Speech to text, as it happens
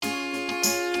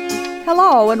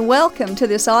Hello and welcome to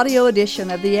this audio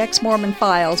edition of the Ex-Mormon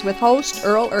Files with host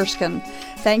Earl Erskine.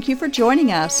 Thank you for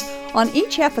joining us. On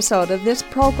each episode of this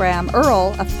program,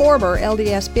 Earl, a former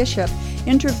LDS bishop,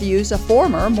 interviews a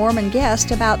former Mormon guest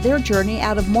about their journey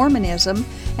out of Mormonism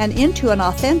and into an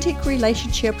authentic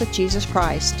relationship with Jesus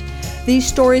Christ. These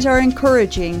stories are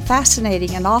encouraging,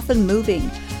 fascinating, and often moving.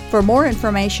 For more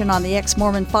information on the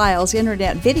Ex-Mormon Files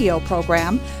internet video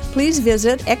program, please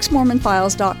visit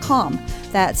exmormonfiles.com.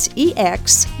 That's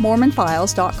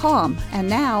exmormonfiles.com. And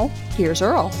now, here's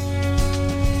Earl.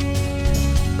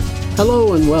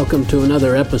 Hello and welcome to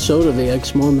another episode of the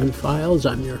Ex-Mormon Files.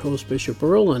 I'm your host, Bishop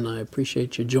Earl, and I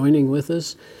appreciate you joining with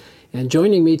us. And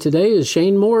joining me today is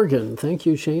Shane Morgan. Thank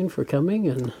you, Shane, for coming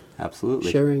and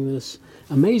sharing this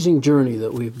amazing journey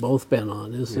that we've both been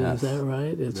on. Is that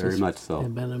right? Very much so. It's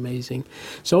been amazing.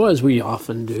 So, as we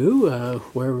often do,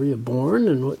 where were you born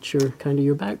and what's your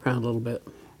background a little bit?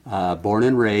 Born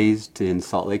and raised in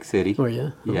Salt Lake City. Oh,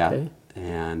 yeah? Okay. Yeah,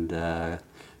 and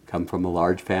come from a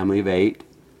large family of 8.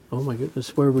 Oh, my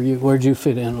goodness. Where were you? Where'd you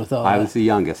fit in with all that? I was the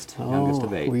youngest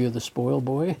of 8. Were you the spoiled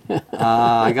boy?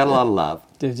 I got a lot of love.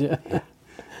 Did you? Yeah.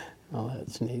 Oh,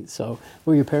 that's neat. So,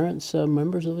 were your parents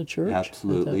members of the church?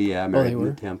 Absolutely, yeah. Married in the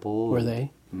were? temple. Were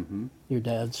they? Mm-hmm. Your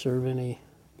dad serve any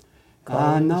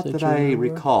not that I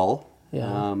recall.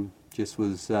 Yeah. Just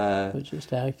was... but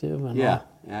just active? And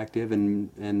active and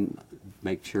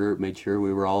made sure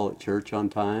we were all at church on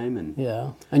time. And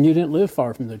yeah. And you didn't live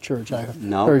far from the church, I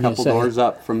heard a couple doors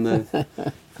up from the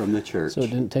church. So it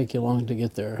didn't take you long to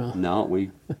get there, huh? No,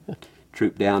 we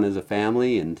trooped down as a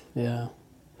family and... Yeah.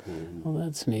 Well,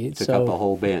 that's neat. Took up a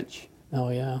whole bench. Oh,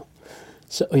 yeah.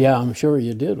 So, yeah, I'm sure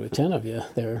you did with 10 of you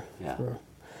there. Yeah.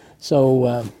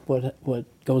 So, what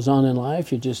goes on in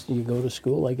life? You go to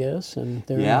school, I guess, and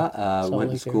there. Yeah,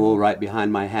 went to school right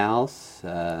behind my house,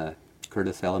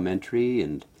 Curtis Elementary,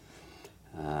 and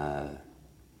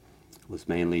was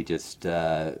mainly just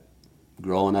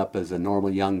growing up as a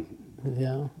normal young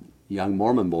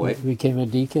Mormon boy. You became a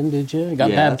deacon, did you?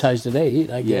 Got baptized at 8,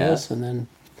 I guess, and then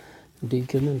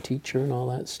deacon and teacher and all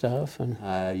that stuff. And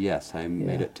yes, I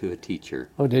made it to a teacher.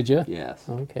 Oh, did you? Yes.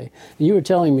 Okay. You were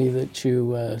telling me that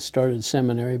you started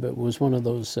seminary, but was one of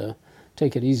those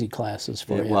take it easy classes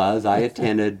for you. It was. I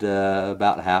attended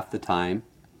about half the time,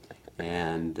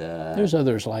 and there's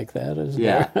others like that, isn't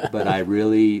there? Yeah, but I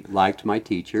really liked my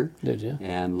teacher. Did you?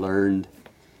 And learned,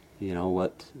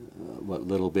 what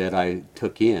little bit I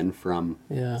took in from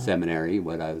seminary,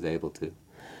 what I was able to.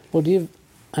 Well,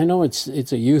 I know it's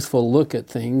a youthful look at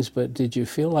things, but did you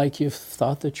feel like you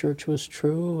thought the church was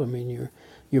true? I mean,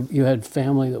 you had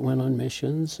family that went on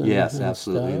missions. Yes, and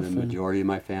absolutely. Stuff, the majority of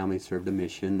my family served a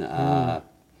mission. I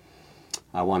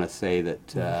want to say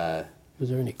that. Was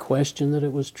there any question that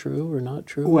it was true or not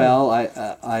true? Well,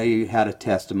 I had a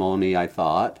testimony. I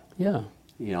thought. Yeah.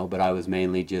 But I was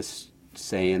mainly just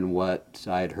saying what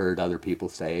I had heard other people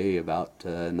say about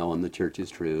knowing the church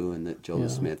is true and that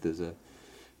Joseph Smith is a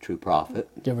true prophet.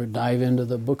 Did you ever dive into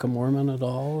the Book of Mormon at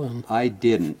all? I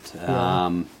didn't.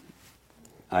 Yeah.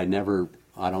 I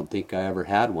don't think I ever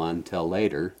had one till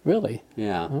later. Really?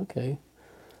 Yeah. Okay.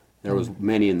 There was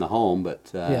many in the home,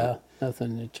 but...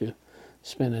 nothing that you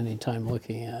spent any time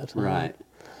looking at. Right.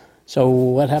 So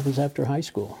what happens after high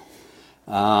school?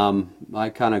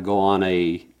 I kind of go on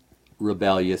a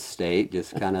rebellious state,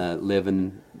 just kind of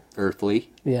living earthly.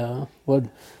 Yeah. What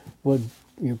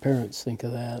your parents think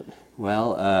of that?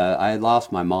 Well, I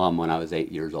lost my mom when I was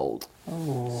 8 years old.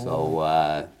 Oh.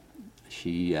 So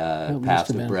she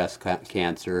passed of breast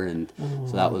cancer, and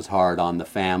so that was hard on the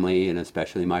family, and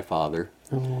especially my father.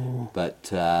 Oh.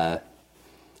 But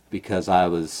because I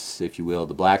was, if you will,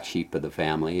 the black sheep of the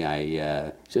family,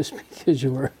 I... just because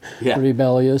you were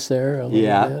rebellious there a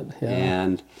little bit? Yeah,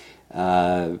 and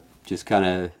just kind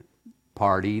of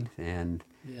partied and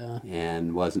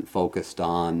wasn't focused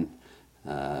on...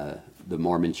 the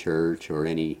Mormon Church or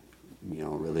any,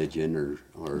 religion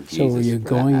or Jesus. So were you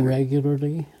going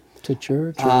regularly to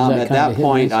church? Or at that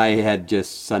point, I had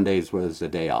just Sundays was a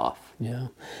day off. Yeah.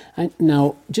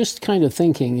 Now, just kind of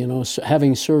thinking,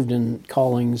 having served in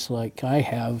callings like I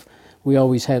have, we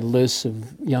always had lists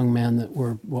of young men that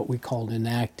were what we called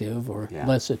inactive or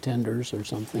less attenders or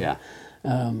something. Yeah.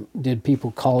 Did people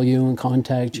call you and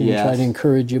contact you and try to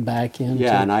encourage you back in?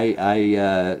 Yeah, and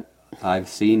I've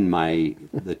seen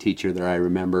the teacher that I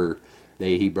remember.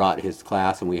 He brought his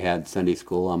class, and we had Sunday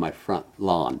school on my front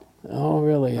lawn. Oh,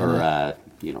 really? Or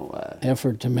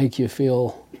effort to make you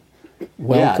feel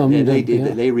welcome. Yeah,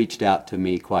 they reached out to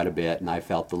me quite a bit, and I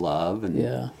felt the love. And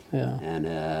and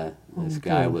this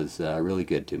guy was really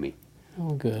good to me.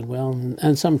 Oh, good. Well,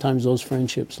 and sometimes those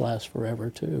friendships last forever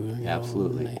too.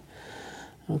 Absolutely.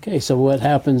 Okay, so what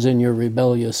happens in your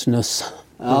rebelliousness?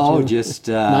 Just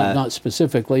not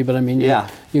specifically, but I mean,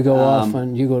 you go off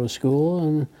and you go to school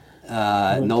and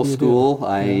no school.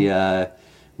 I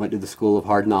went to the school of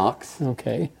hard knocks.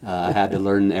 Okay. I had to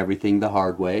learn everything the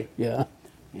hard way. Yeah.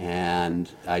 And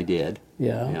I did.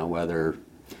 Yeah.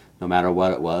 No matter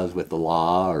what it was, with the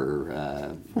law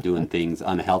or doing things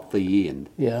unhealthy, and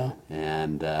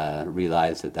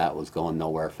realized that was going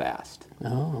nowhere fast.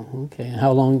 Oh, okay.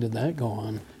 How long did that go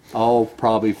on? Oh,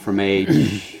 probably from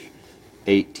age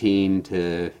 18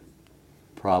 to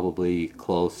probably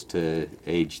close to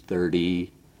age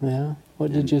 30. Yeah.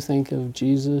 What did you think of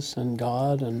Jesus and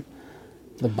God and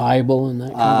the Bible and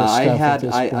that kind of stuff at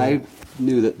this point? I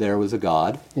knew that there was a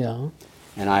God. Yeah.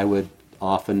 And I would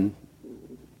often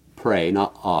pray,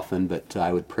 not often, but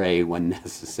I would pray when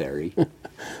necessary.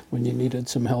 When you needed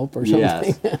some help or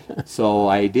something. Yes. So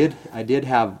I did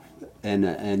have,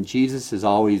 and Jesus is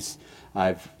always,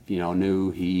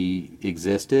 knew he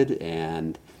existed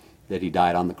and that he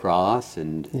died on the cross,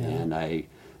 and I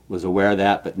was aware of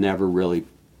that, but never really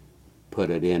put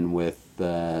it in with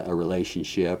a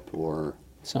relationship or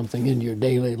something in your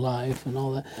daily life and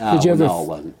all that. No, it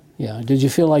wasn't. Yeah. Did you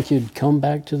feel like you'd come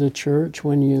back to the church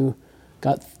when you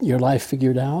got your life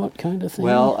figured out, kind of thing?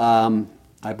 Well,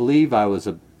 I believe I was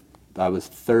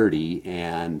 30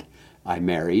 and I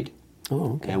married.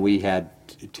 Oh, okay. And we had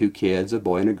two kids, a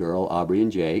boy and a girl, Aubrey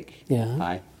and Jake. Yeah.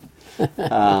 Hi.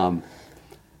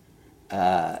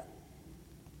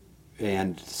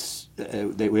 And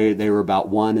they were about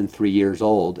 1 and 3 years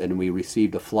old, and we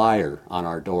received a flyer on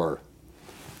our door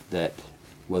that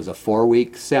was a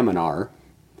 4-week seminar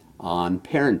on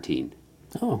parenting.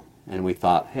 Oh. And we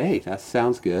thought, hey, that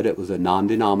sounds good. It was a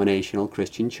non-denominational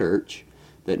Christian church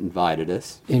that invited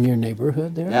us. In your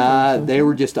neighborhood there? They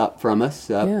were just up from us,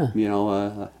 Yeah.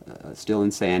 still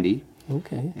in Sandy.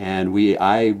 Okay. And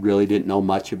I really didn't know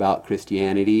much about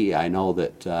Christianity. I know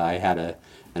that I had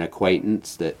an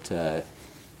acquaintance that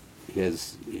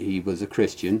he was a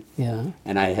Christian. Yeah.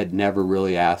 And I had never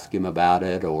really asked him about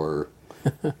it,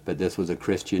 but this was a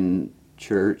Christian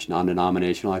church,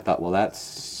 non-denominational. I thought, well, that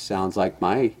sounds like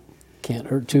my... Can't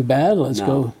hurt too bad. Let's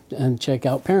No. go and check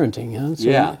out parenting, huh? So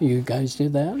Yeah. you guys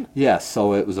did that? Yes,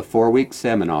 so it was a 4-week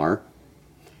seminar,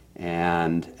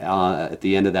 and at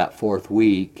the end of that 4th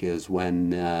week is when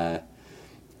the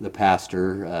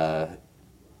pastor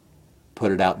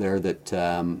put it out there that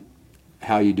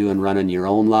how you doing running your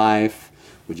own life?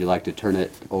 Would you like to turn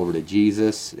it over to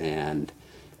Jesus and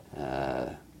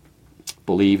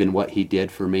believe in what he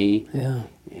did for me? Yeah.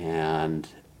 And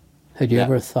Had you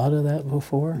ever thought of that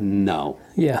before? no.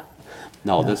 Yeah.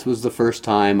 No, this was the first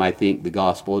time I think the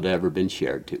gospel had ever been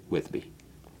shared with me.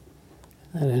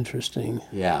 That interesting.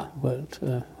 Yeah.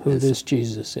 Who this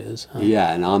Jesus is. Huh?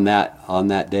 Yeah, and on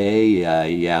that day,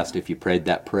 he asked if you prayed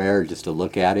that prayer just to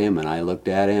look at him, and I looked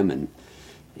at him,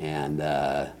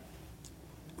 and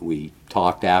we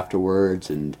talked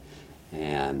afterwards, and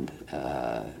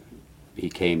he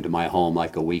came to my home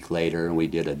like a week later, and we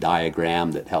did a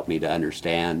diagram that helped me to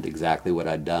understand exactly what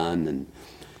I'd done,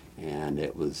 and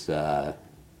it was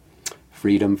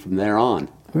freedom from there on.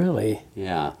 Really?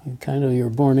 Yeah. Kind of your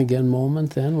born-again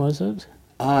moment then, was it?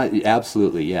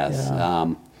 Absolutely, yes.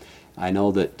 Yeah. I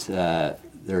know that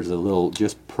there's a little,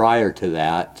 just prior to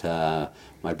that,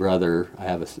 my brother, I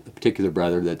have a particular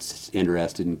brother that's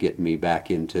interested in getting me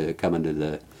back into coming to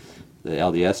the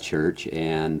LDS church,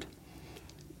 and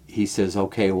he says,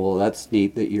 okay, well, that's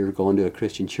neat that you're going to a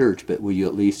Christian church, but will you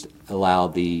at least allow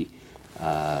the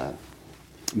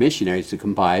missionaries to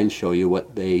come by and show you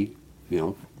what they,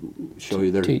 show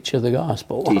you their... Teach you the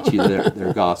gospel. Teach you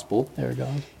their gospel. Their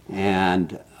gospel.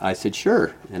 And I said,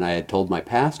 sure. And I had told my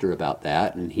pastor about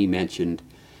that, and he mentioned,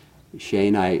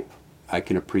 Shane, I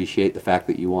can appreciate the fact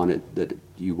that you want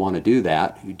to do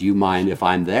that. Do you mind if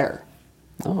I'm there?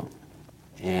 Oh.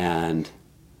 And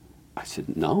I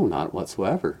said, no, not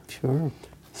whatsoever. Sure.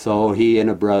 So he and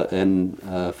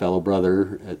a fellow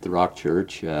brother at the Rock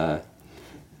Church showed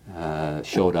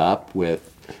up with,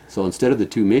 so instead of the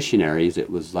 2 missionaries, it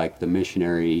was like the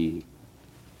missionary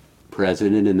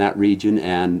president in that region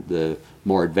and the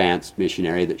more advanced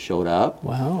missionary that showed up.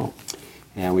 Wow.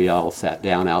 And we all sat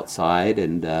down outside,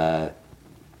 and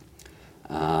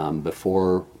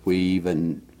before we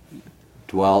even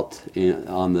dwelt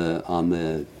on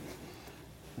the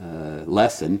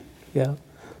lesson, Yeah.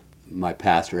 my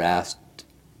pastor asked,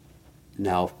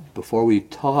 now, before we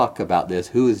talk about this,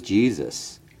 who is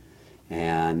Jesus?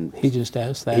 And He just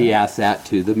asked that. he asked that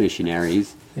to the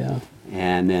missionaries, Yeah.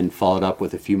 and then followed up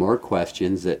with a few more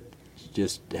questions that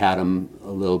just had them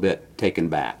a little bit taken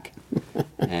back.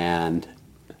 And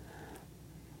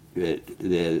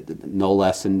no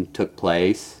lesson took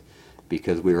place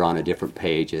because we were on a different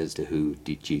page as to who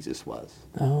Jesus was.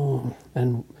 Oh,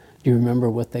 and do you remember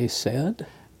what they said?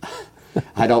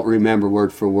 I don't remember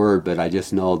word for word, but I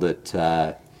just know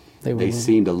that they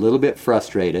seemed a little bit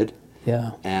frustrated.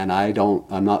 Yeah. And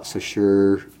I'm not so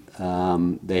sure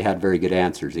they had very good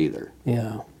answers either.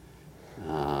 Yeah.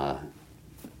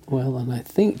 Well, and I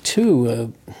think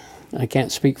too, I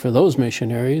can't speak for those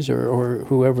missionaries or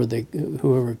whoever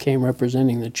came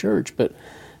representing the church, but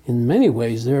in many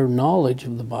ways their knowledge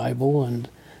of the Bible and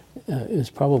is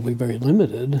probably very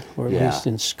limited, or at least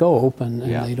in scope, and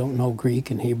they don't know Greek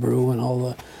and Hebrew and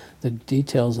all the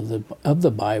details of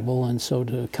the Bible, and so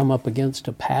to come up against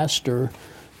a pastor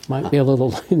might be a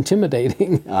little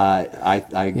intimidating. I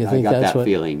got that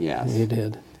feeling, yes. You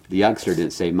did. The youngster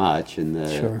didn't say much, and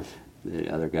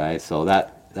the other guy, so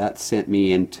that sent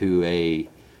me into a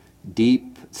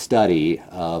deep study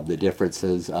of the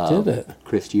differences of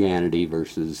Christianity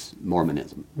versus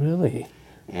Mormonism. Really?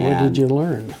 What did you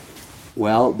learn?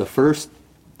 Well,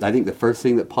 I think the first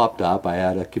thing that popped up, I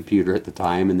had a computer at the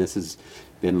time, and this has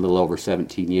been a little over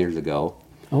 17 years ago.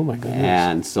 Oh my goodness.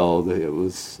 And so it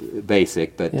was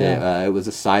basic, but it was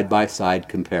a side-by-side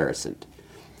comparison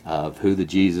of who the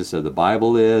Jesus of the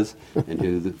Bible is and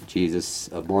who the Jesus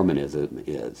of Mormonism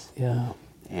is. Yeah.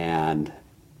 And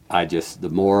the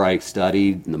more I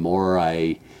studied and the more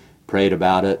I prayed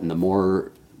about it and the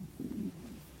more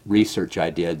research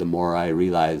I did, the more I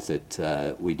realized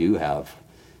that we do have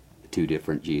two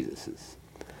different Jesuses.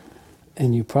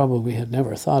 And you probably had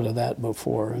never thought of that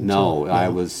before. No, I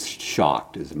was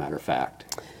shocked, as a matter of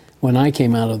fact. When I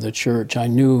came out of the church, I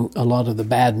knew a lot of the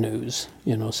bad news,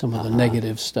 some of the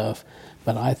negative stuff,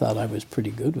 but I thought I was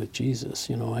pretty good with Jesus.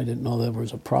 I didn't know there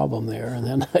was a problem there. And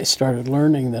then I started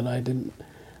learning that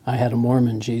I had a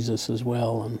Mormon Jesus as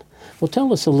well. And well,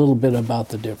 tell us a little bit about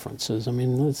the differences. I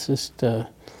mean, let's just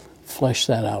flesh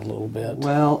that out a little bit.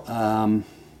 Well,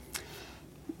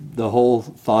 the whole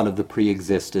thought of the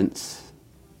pre-existence,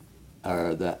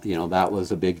 that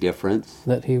was a big difference.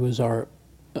 That he was our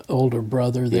older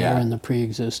brother there in the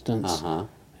pre-existence.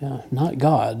 Yeah, not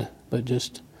God, but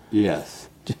just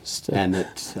and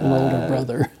that an older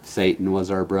brother. Satan was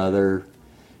our brother,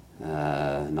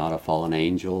 not a fallen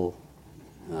angel.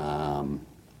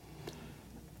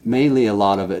 Mainly, a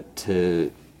lot of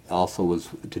it also was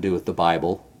to do with the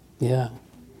Bible. Yeah.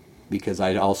 Because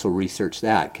I also researched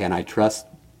that. Can I trust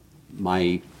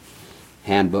my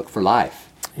handbook for life?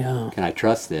 Yeah. Can I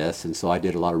trust this? And so I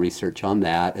did a lot of research on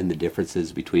that and the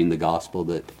differences between the gospel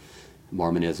that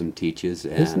Mormonism teaches.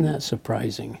 And isn't that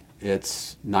surprising?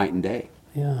 It's night and day.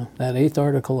 Yeah, that 8th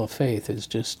article of faith is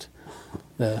just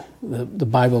the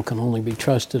Bible can only be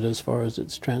trusted as far as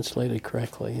it's translated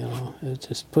correctly. It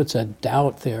just puts a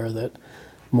doubt there that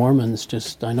Mormons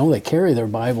I know they carry their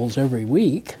Bibles every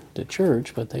week to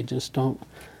church, but they just don't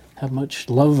have much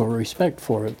love or respect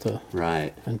for it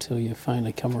until you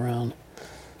finally come around.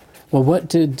 Well,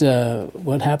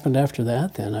 what happened after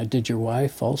that then? Did your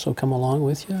wife also come along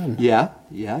with you? Yeah.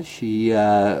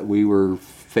 We were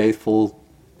faithful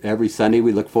every Sunday.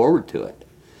 We look forward to it.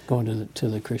 Going to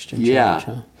the Christian church,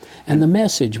 huh? And the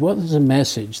message, what was the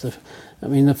message?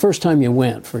 The first time you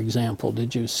went, for example,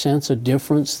 did you sense a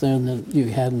difference then that you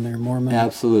had in their Mormon?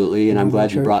 Absolutely, and I'm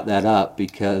glad church? You brought that up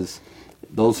because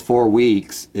those 4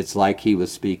 weeks, it's like he was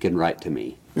speaking right to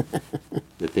me.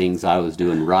 The things I was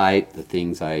doing right, the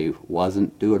things I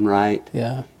wasn't doing right,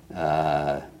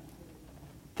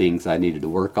 things I needed to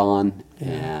work on,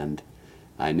 and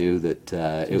I knew that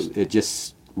it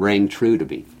just rang true to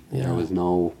me. Yeah. There was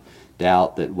no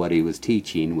doubt that what he was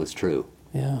teaching was true.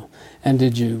 Yeah. And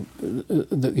did you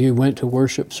went to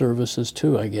worship services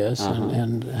too, I guess,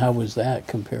 and how was that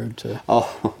compared to?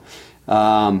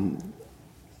 I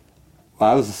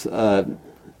was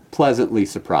pleasantly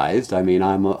surprised. I mean,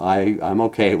 I'm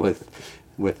okay with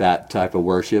that type of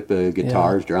worship,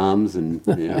 guitars, drums, and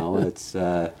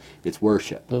it's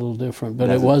worship. A little different, but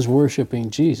it was worshiping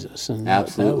Jesus, and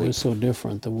absolutely. That was so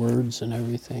different. The words and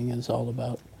everything is all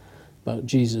about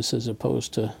Jesus as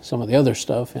opposed to some of the other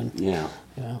stuff. And yeah.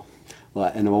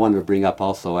 Well, and I wanted to bring up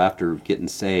also after getting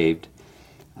saved,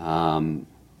 I'm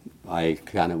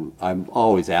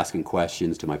always asking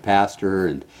questions to my pastor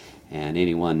and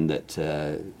anyone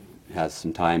that has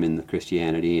some time in the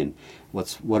Christianity, and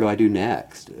what do I do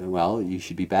next? Well, you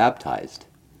should be baptized.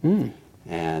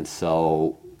 And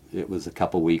so it was a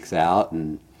couple weeks out,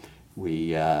 and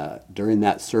we during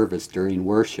that service, during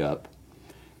worship,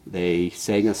 they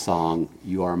sang a song,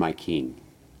 "You Are My King."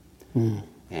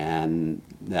 and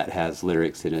that has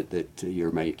lyrics in it that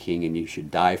you're my king and you should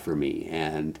die for me.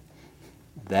 And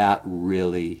that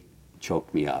really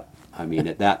choked me up. I mean,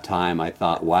 at that time I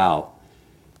thought, wow,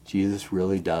 Jesus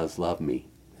really does love me.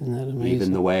 Isn't that amazing?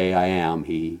 Even the way I am,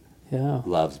 he Yeah.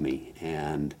 loves me.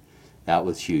 And that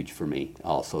was huge for me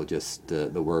also, just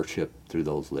the worship through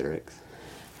those lyrics.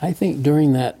 I think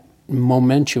during that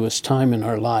momentous time in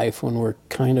our life when we're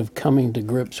kind of coming to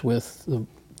grips with the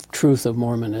truth of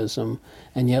Mormonism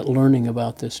and yet learning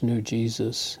about this new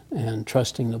Jesus and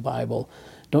trusting the Bible,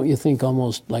 don't you think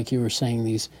almost like you were saying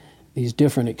these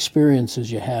different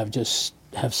experiences you have just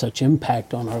have such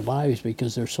impact on our lives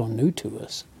because they're so new to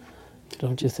us?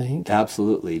 Don't you think?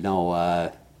 Absolutely.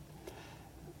 No,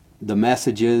 the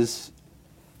messages,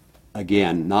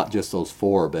 again, not just those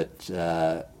four, but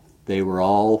they were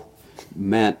all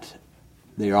meant,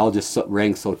 they all just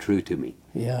rang so true to me.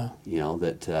 Yeah. You know,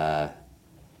 that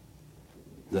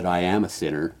I am a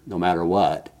sinner, no matter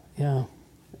what Yeah.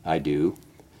 I do,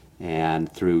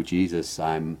 and through Jesus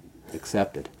I'm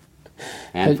accepted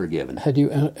and forgiven. Had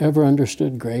you ever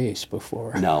understood grace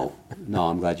before? No,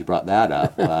 I'm glad you brought that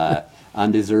up.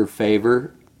 Undeserved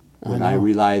favor, when I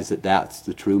realized that that's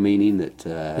the true meaning, that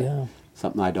Yeah.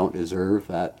 something I don't deserve,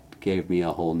 that gave me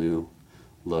a whole new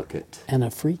look at. And a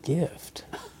free gift.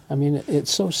 I mean,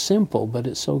 it's so simple, but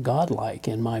it's so godlike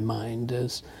in my mind.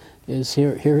 Is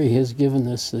here he has given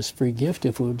us this free gift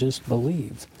if we'll just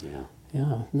believe. Yeah.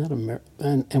 Yeah, isn't that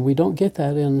and we don't get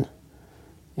that in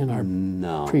our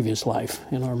No. previous life,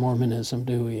 in our Mormonism,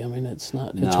 do we? I mean, it's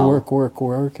not. It's No. work,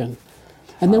 and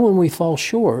then when we fall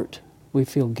short, we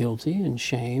feel guilty and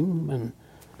shame and.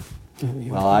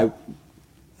 Well,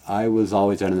 I was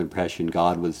always under the impression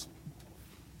God was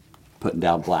putting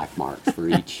down black marks for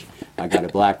each. I got a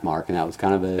black mark, and that was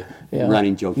kind of a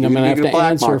running joke. I'm going to have to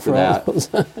answer for that. all those.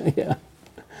 Yeah.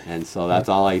 And so that's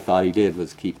all I thought he did,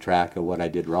 was keep track of what I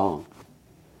did wrong.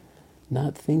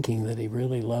 Not thinking that he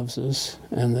really loves us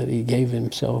and that he gave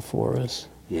himself for us.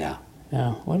 Yeah.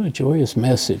 Yeah, what a joyous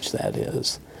message that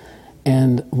is.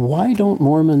 And why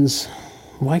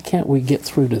can't we get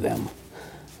through to them?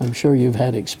 I'm sure you've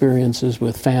had experiences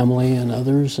with family and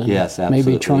others, and yes,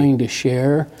 absolutely. maybe trying to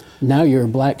share. Now you're a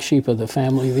black sheep of the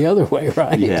family the other way,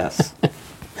 right? Yes.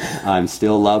 I'm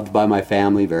still loved by my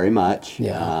family very much.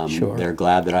 Yeah, sure. They're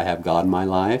glad that I have God in my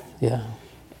life. Yeah.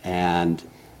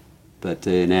 But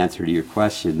in answer to your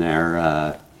question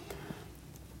there,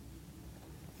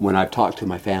 when I've talked to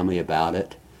my family about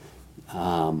it,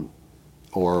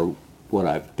 or what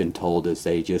I've been told is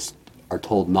they just are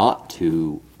told not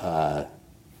to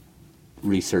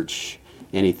research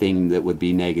anything that would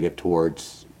be negative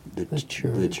towards the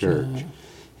church. Yeah.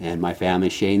 And my family,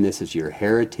 Shane, this is your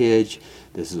heritage.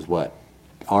 This is what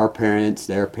our parents,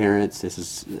 their parents, this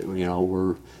is, you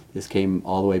know, this came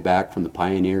all the way back from the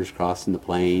pioneers crossing the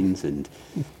plains, and,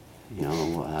 you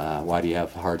know, why do you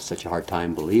have such a hard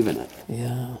time believing it?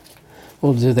 Yeah.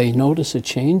 Well, do they notice a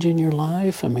change in your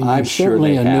life? I mean, I'm you're sure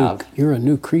certainly they have. You're a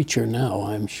new creature now,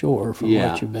 I'm sure, from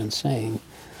Yeah. what you've been saying.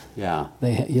 Yeah.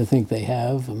 You think they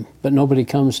have, but nobody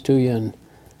comes to you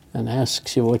and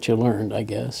asks you what you learned, I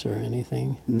guess, or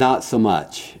anything. Not so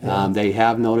much. Yeah. They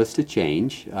have noticed a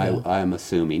change, Yeah. I'm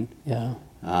assuming. Yeah.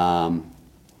 Now,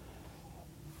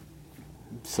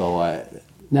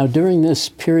 during this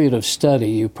period of study,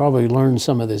 you probably learned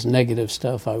some of this negative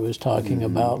stuff I was talking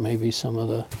about, maybe some of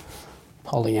the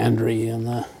polyandry and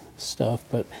the stuff.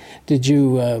 But did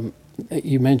you?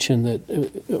 You mentioned that,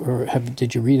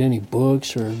 did you read any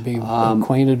books or be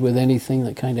acquainted with anything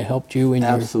that kind of helped you in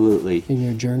absolutely.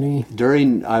 your journey?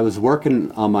 I was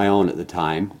working on my own at the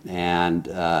time, and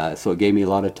so it gave me a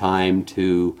lot of time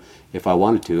to, if I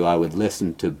wanted to, I would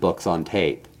listen to books on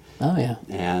tape. Oh yeah.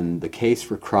 And The Case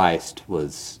for Christ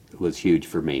was huge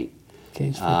for me.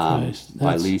 Case for Christ.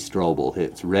 By Lee Strobel.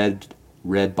 It's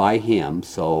read by him,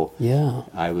 so yeah.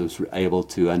 I was able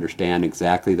to understand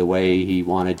exactly the way he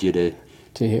wanted you to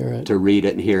hear it, to read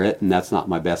it and hear it, and that's not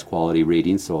my best quality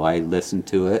reading, so I listened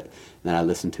to it, then I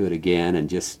listened to it again, and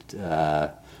just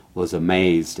was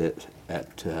amazed at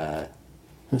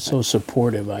it's so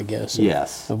supportive, I guess,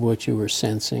 yes. of what you were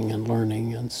sensing and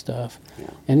learning and stuff. Yeah.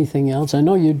 Anything else? I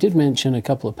know you did mention a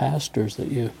couple of pastors that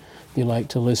you like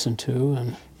to listen to.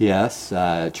 And yes,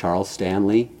 Charles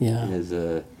Stanley Yeah. is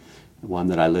one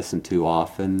that I listen to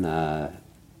often.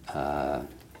 McDonald,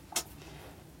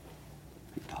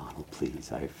 please.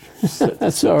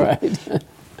 That's all right.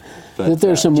 But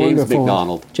there's some James wonderful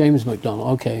McDonald. James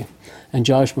McDonald, okay, and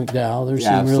Josh McDowell. There's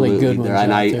some Absolutely. really good ones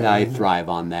and out there. I thrive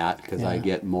on that because I Yeah.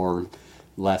 get more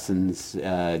lessons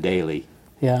daily.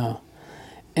 Yeah,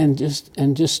 and just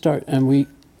start. And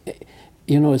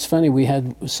it's funny, we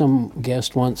had some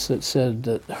guest once that said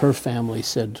that her family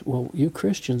said, well, you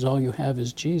Christians, all you have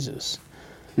is Jesus.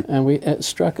 And it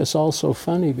struck us all so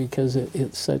funny because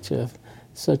it's such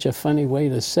a funny way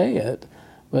to say it,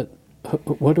 but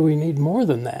what do we need more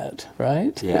than that,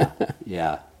 right? Yeah,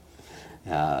 yeah.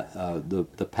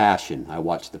 The passion, I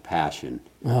watched the passion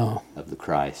of the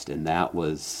Christ, and that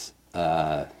was,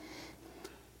 it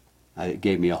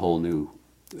gave me a whole new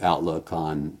outlook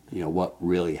on, what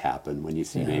really happened. When you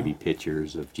see maybe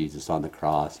pictures of Jesus on the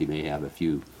cross, he may have a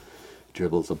few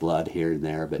dribbles of blood here and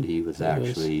there, but he was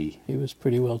he was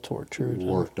pretty well tortured.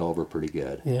 Worked over pretty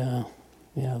good. Yeah,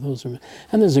 those are,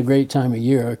 and there's a great time of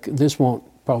year. This won't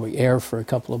probably air for a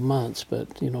couple of months, but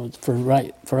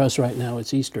for us right now,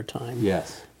 it's Easter time.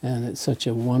 Yes. And it's such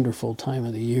a wonderful time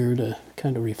of the year to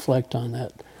kind of reflect on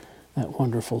that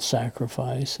wonderful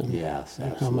sacrifice and, yes,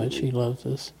 and how much he loves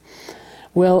us.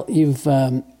 Well, you've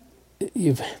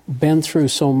been through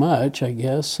so much, I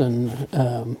guess,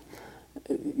 and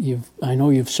I know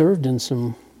you've served in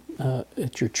some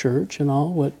at your church and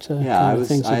all. What kind of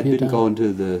things have you done? I'd been going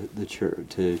to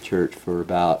the church for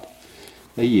about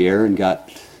a year and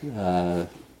got I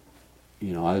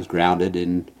was grounded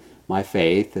in my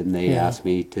faith, and they asked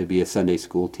me to be a Sunday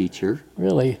school teacher.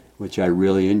 Really? Which I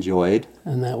really enjoyed.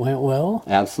 And that went well?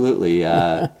 Absolutely.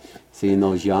 Seeing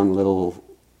those young little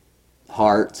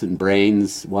hearts and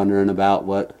brains wondering about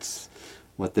what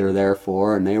they're there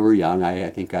for, and they were young. I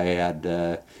think I had,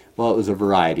 it was a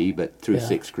variety, but through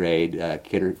 6th grade,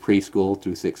 preschool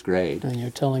through 6th grade. And you're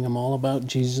telling them all about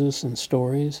Jesus and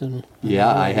stories? And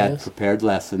I had prepared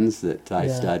lessons that I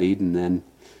studied and then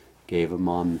gave them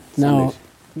on Sundays.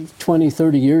 Now, 20,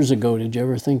 30 years ago, did you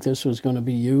ever think this was going to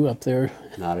be you up there?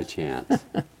 Not a chance.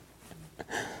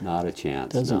 Not a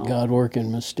chance. Doesn't God work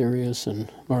in mysterious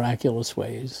and miraculous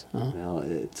ways? Huh? Well,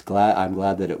 I'm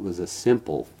glad that it was a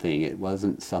simple thing. It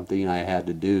wasn't something I had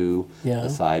to do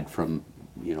aside from,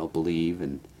 believe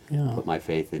and put my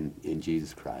faith in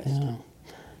Jesus Christ. Yeah.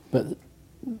 But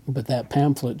that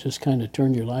pamphlet just kind of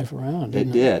turned your life around,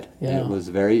 didn't it? It did. Yeah.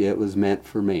 It was meant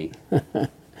for me.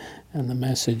 And the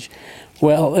message.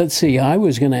 Well, let's see. I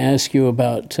was going to ask you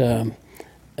about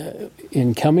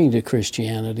in coming to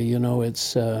Christianity.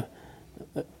 It's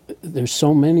there's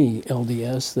so many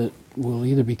LDS that will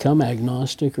either become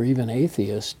agnostic or even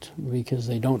atheist because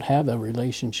they don't have a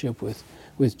relationship with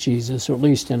Jesus, or at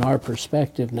least in our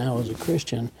perspective now as a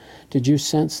Christian. Did you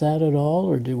sense that at all,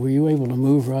 or were you able to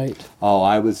move right? Oh,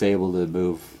 I was able to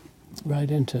move right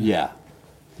into. Yeah.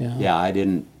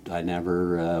 I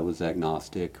never was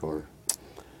agnostic or.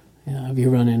 Yeah. Have you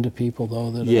run into people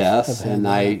though that? Yes, have had and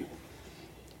that?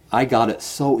 I got it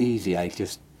so easy. I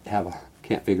just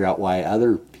can't figure out why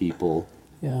other people.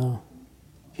 Yeah.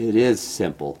 It is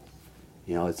simple.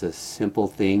 It's a simple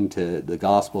thing the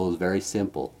gospel is very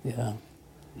simple. Yeah.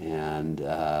 And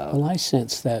well, I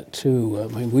sense that too.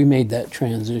 We made that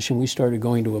transition. We started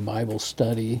going to a Bible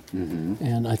study,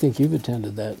 and I think you've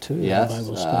attended that too. Yes,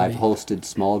 Bible study. I've hosted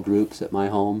small groups at my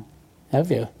home. Have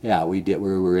you? Yeah, we did.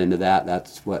 We were into that.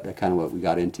 That's what we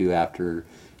got into after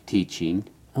teaching.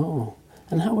 Oh,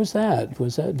 and how was that?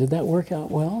 Did that work out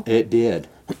well? It did.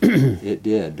 It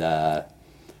did.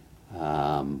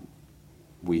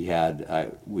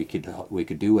 We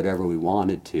could do whatever we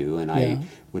wanted to, and I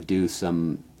would do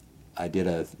some. I did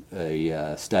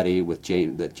a study with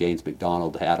that James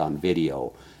McDonald had on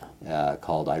video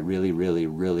called "I Really, Really,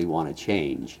 Really Want to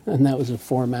Change." And that was a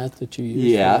format that you used.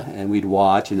 Yeah, and we'd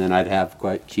watch, and then I'd have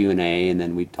quite Q&A, and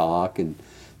then we'd talk, and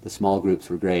the small groups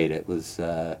were great. It was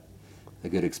a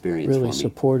good experience for me. Really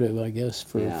supportive, I guess,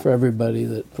 for everybody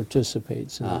that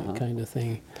participates in that kind of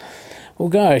thing. Well,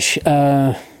 gosh.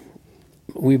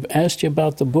 We've asked you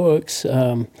about the books.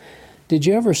 Did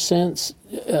you ever sense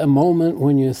a moment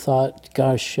when you thought,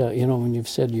 gosh, when you've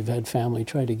said you've had family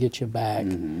try to get you back,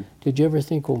 did you ever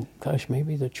think, well, gosh,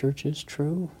 maybe the church is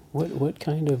true? What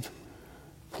kind of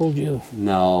pulled you?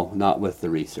 No, not with the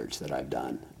research that I've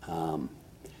done.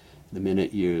 The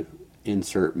minute you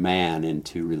insert man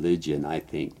into religion, I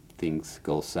think things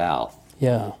go south.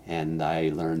 Yeah. And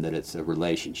I learned that it's a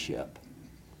relationship.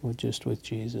 Just with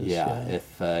Jesus. Yeah.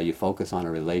 If you focus on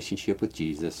a relationship with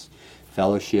Jesus,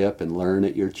 fellowship and learn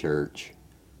at your church,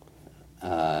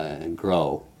 and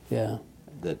grow. Yeah.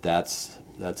 That's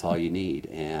all you need.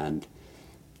 And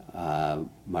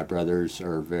my brothers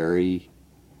are very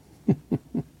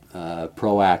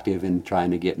proactive in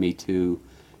trying to get me to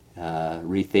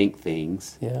rethink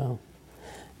things. Yeah.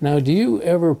 Now, do you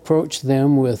ever approach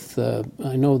them with,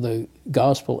 I know the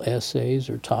gospel essays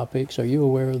or topics, are you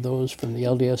aware of those from the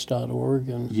LDS.org?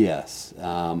 And Yes.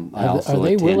 are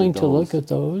they willing to look at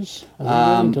those? Are they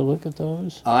willing to look at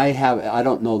those? I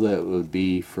don't know that it would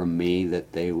be from me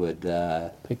that they would...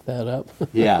 Pick that up?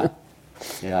 Yeah.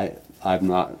 Yeah, I'm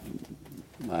not...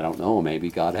 I don't know, maybe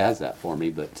God has that for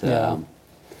me, but... Yeah.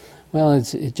 Well,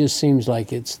 it just seems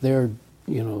like it's their,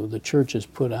 the church has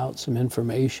put out some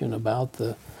information about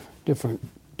the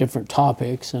different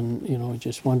topics, and I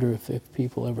just wonder if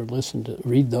people ever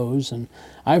read those. And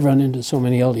I've run into so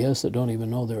many LDS that don't even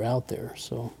know they're out there.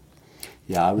 So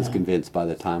yeah, I was convinced by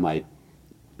the time I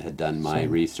had done my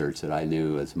research that I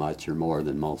knew as much or more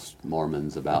than most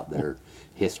Mormons about their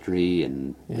history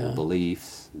and their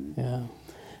beliefs. Yeah.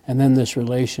 And then this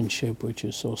relationship, which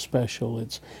is so special,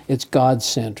 it's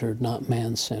God-centered, not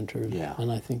man-centered. Yeah.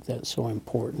 And I think that's so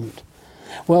important.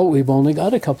 Well, we've only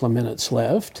got a couple of minutes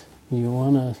left.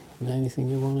 Anything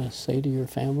you want to say to your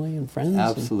family and friends?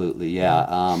 Absolutely,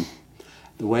 yeah.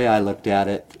 The way I looked at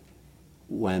it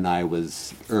when I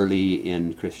was early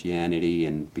in Christianity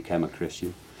and became a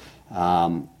Christian,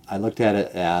 I looked at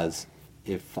it as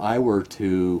if I were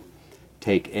to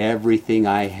take everything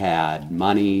I had,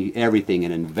 money, everything,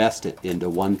 and invest it into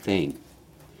one thing,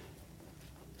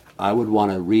 I would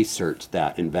want to research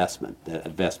that investment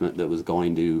that was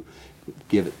going to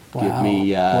give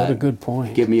me what a good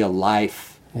point. Give me a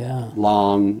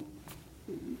lifelong,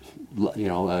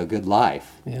 a good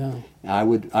life. Yeah. I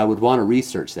would want to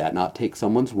research that, not take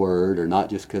someone's word, or not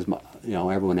just because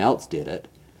everyone else did it.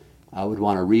 I would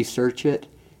want to research it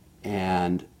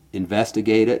and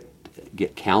investigate it,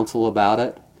 get counsel about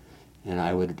it, and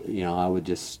I would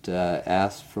just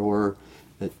ask for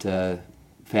that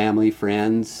family,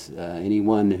 friends,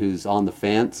 anyone who's on the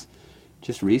fence,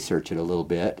 just research it a little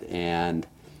bit. And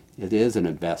it is an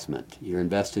investment. You're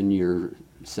investing your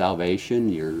salvation,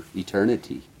 your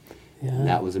eternity. Yeah. And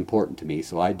that was important to me,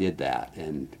 so I did that,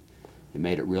 and it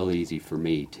made it real easy for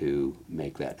me to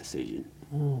make that decision.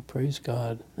 Oh, praise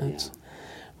God.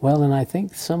 Well, and I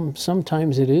think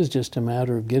sometimes it is just a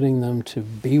matter of getting them to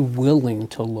be willing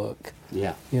to look.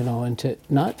 Yeah. And to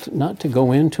not to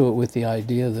go into it with the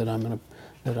idea that I'm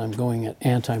going at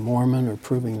anti-Mormon or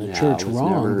proving the church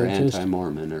wrong. Never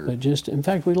anti-Mormon but just, in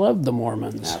fact, we love the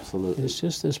Mormons. Absolutely. It's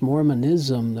just this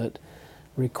Mormonism that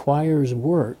requires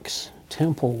works,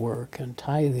 temple work and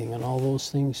tithing and all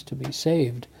those things to be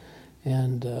saved.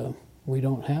 And we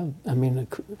don't have,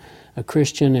 a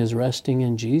Christian is resting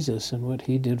in Jesus and what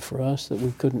he did for us that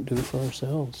we couldn't do for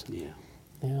ourselves. Yeah.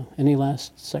 Yeah. Any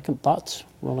second thoughts?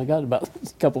 We only got about a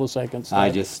couple of seconds left. I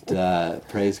just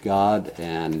praise God,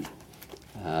 and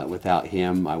without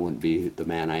Him, I wouldn't be the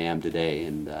man I am today,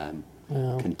 and I'm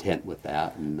content with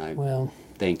that. And I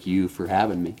thank you for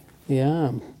having me.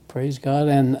 Yeah, praise God,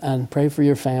 and pray for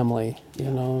your family.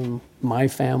 My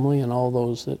family, and all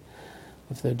those that,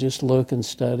 if they just look and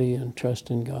study and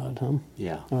trust in God, huh?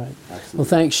 Yeah. All right. Absolutely. Well,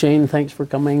 thanks, Shane. Thanks for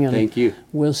coming. And thank you.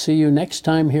 We'll see you next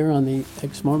time here on the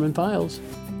Ex-Mormon Files.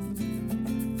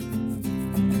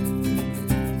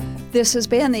 This has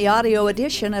been the audio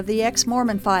edition of the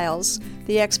Ex-Mormon Files.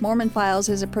 The Ex-Mormon Files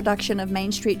is a production of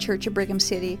Main Street Church of Brigham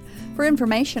City. For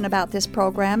information about this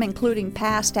program, including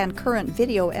past and current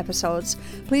video episodes,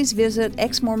 please visit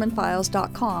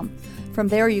exmormonfiles.com. From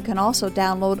there, you can also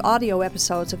download audio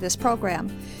episodes of this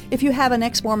program. If you have an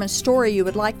Ex-Mormon story you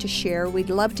would like to share, we'd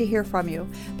love to hear from you.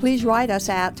 Please write us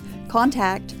at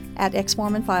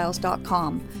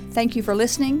contact@exmormonfiles.com. Thank you for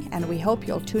listening, and we hope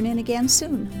you'll tune in again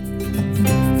soon.